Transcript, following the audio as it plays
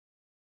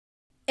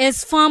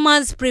As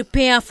farmers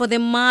prepare for the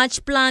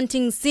March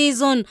planting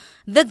season,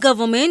 the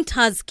government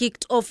has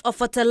kicked off a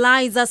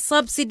fertilizer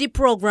subsidy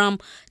program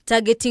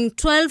targeting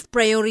 12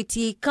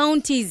 priority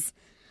counties.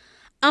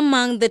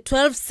 Among the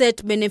 12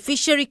 set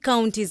beneficiary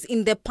counties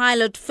in the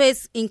pilot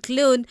phase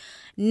include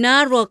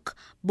Narok,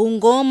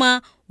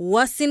 Bungoma,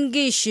 Uasin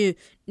Gishu,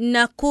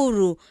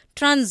 Nakuru,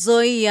 Trans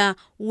Nzoia,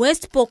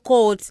 West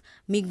Pokot,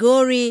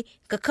 Migori,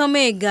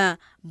 Kakamega,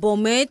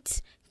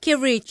 Bomet,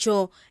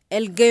 Kericho,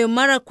 Elgeyo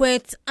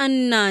Marakwet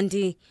and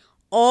Nandi,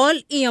 all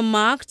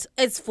earmarked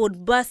as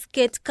food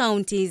basket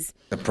counties.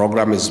 The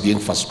program is being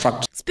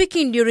fast-tracked.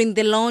 Speaking during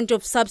the launch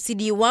of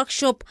subsidy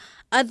workshop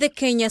at the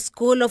Kenya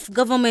School of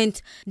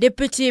Government,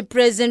 Deputy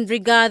President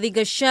Rigathi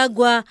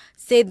Gachagua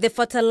said the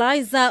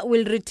fertilizer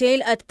will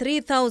retail at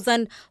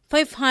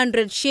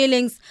 3,500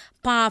 shillings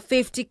per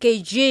 50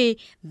 kg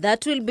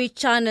that will be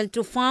channeled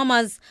to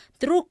farmers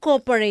through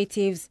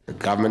cooperatives. The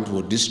government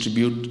will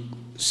distribute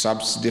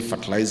subsidy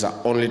fertilizer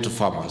only to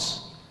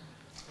farmers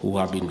who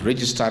have been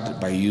registered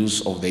by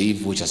use of the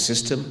e-voucher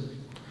system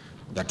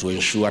that will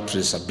ensure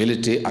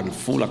traceability and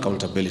full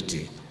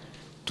accountability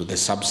to the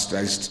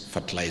subsidized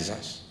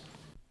fertilizers.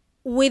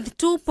 With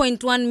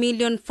 2.1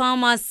 million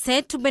farmers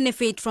set to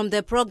benefit from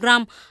the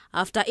program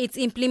after its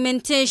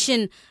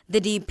implementation, the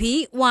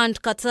DP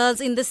warned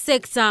cartels in the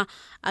sector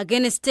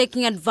against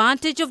taking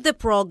advantage of the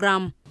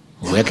program.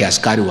 Mweke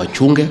askari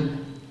wachunge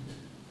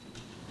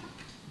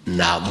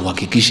na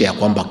muhakikishe ya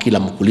kwamba kila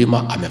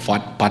mkulima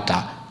amepata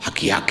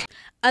haki yake.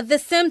 At the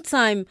same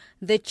time,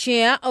 the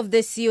chair of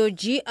the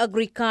COG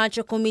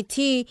Agriculture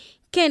Committee,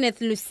 Kenneth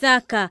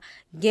Lusaka,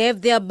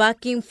 gave their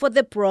backing for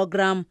the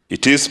program.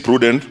 It is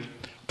prudent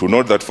to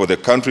note that for the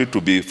country to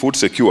be food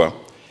secure,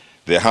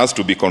 there has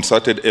to be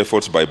concerted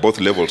efforts by both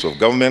levels of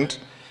government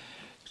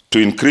to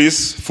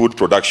increase food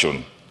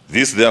production.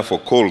 This therefore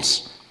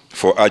calls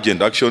for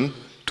urgent action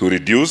to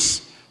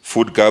reduce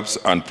food gaps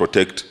and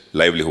protect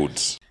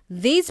livelihoods.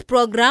 This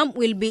program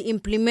will be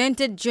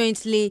implemented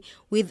jointly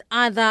with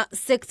other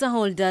sector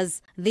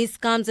holders. This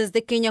comes as the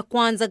Kenya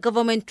Kwanza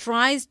government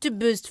tries to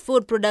boost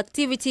food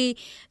productivity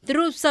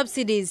through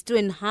subsidies to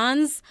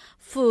enhance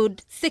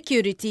food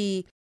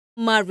security.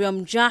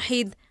 Mariam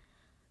Jahid,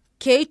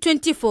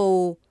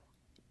 K24,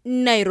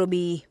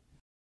 Nairobi.